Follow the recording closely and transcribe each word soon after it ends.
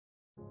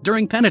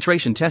During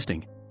penetration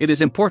testing, it is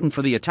important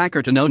for the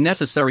attacker to know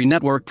necessary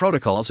network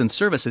protocols and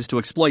services to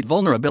exploit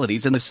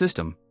vulnerabilities in the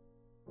system.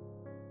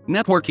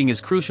 Networking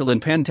is crucial in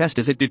pen test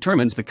as it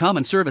determines the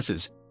common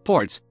services,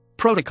 ports,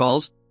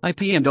 protocols,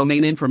 IP and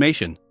domain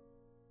information.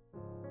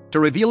 To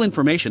reveal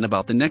information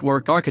about the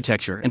network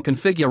architecture and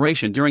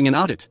configuration during an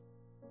audit.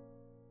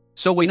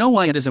 So we know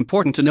why it is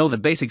important to know the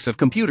basics of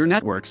computer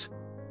networks.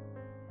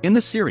 In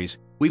this series,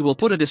 we will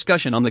put a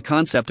discussion on the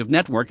concept of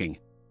networking.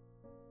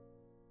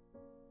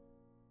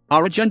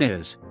 Our agenda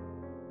is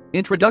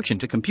Introduction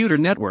to Computer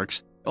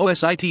Networks,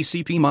 OSI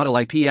TCP Model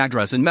IP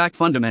Address and MAC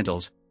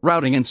Fundamentals,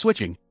 Routing and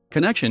Switching,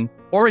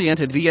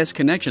 Connection-Oriented vs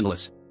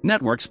Connectionless,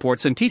 Networks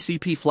Ports and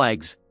TCP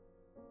Flags.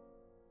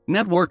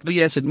 Network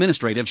vs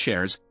Administrative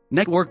Shares,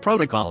 Network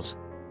Protocols.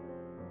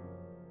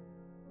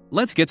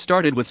 Let's get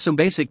started with some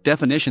basic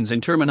definitions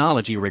and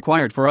terminology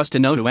required for us to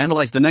know to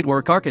analyze the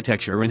network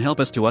architecture and help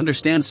us to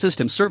understand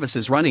system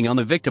services running on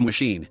the victim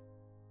machine.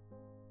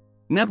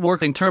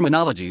 Networking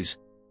terminologies.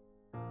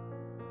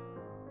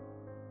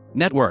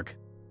 Network.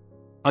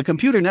 A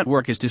computer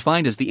network is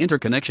defined as the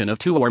interconnection of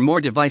two or more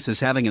devices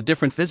having a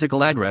different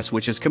physical address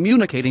which is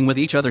communicating with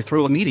each other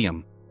through a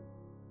medium.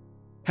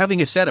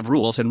 Having a set of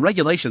rules and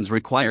regulations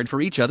required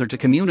for each other to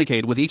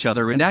communicate with each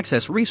other and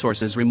access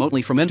resources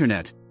remotely from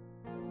internet.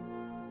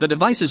 The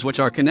devices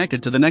which are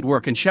connected to the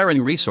network and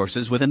sharing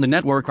resources within the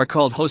network are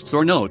called hosts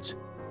or nodes.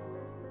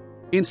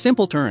 In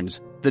simple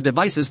terms, the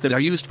devices that are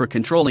used for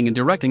controlling and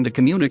directing the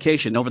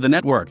communication over the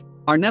network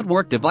are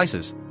network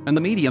devices, and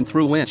the medium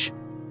through which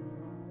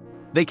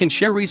they can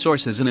share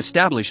resources and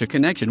establish a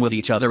connection with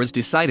each other is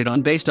decided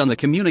on based on the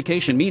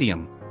communication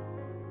medium.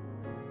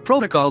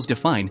 Protocols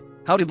define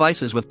how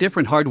devices with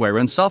different hardware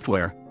and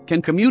software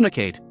can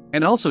communicate,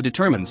 and also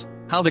determines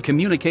how the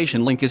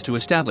communication link is to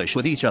establish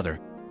with each other.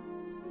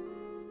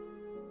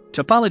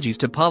 Topologies.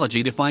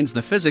 Topology defines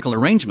the physical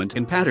arrangement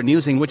and pattern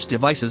using which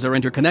devices are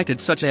interconnected,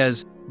 such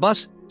as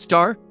bus,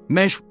 star,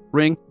 mesh,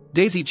 ring,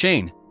 daisy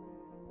chain.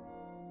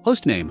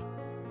 Hostname.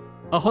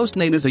 A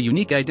hostname is a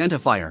unique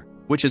identifier,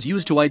 which is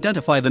used to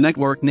identify the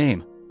network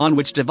name on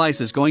which device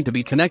is going to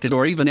be connected,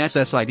 or even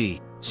SSID,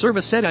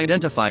 service set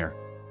identifier.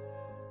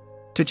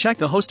 To check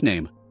the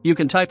hostname, you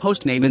can type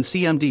hostname in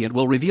CMD. It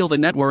will reveal the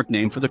network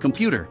name for the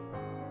computer.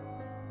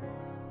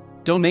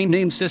 Domain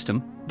Name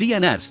System,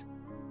 DNS.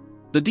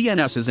 The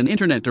DNS is an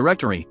internet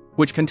directory,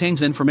 which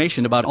contains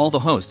information about all the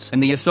hosts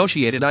and the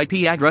associated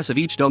IP address of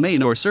each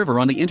domain or server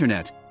on the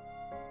internet.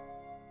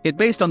 It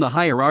based on the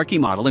hierarchy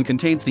model and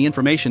contains the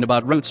information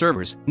about root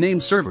servers, name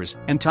servers,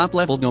 and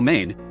top-level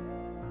domain.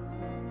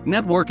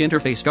 Network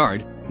Interface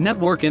Card.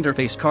 Network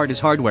Interface Card is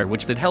hardware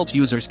that helps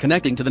users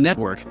connecting to the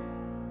network.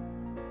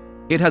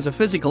 It has a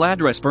physical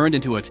address burned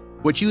into it,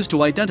 which used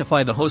to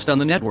identify the host on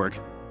the network.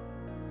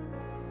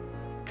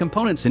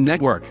 Components in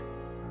network.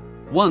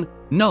 1.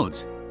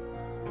 Nodes.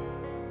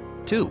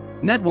 2.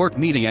 Network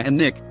media and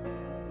NIC.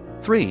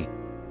 3.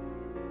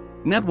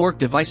 Network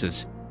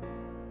devices.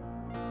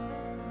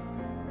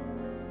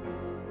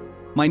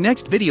 My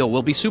next video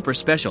will be super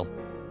special.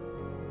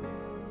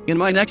 In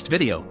my next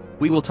video,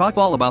 we will talk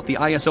all about the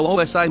ISO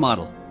OSI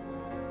model.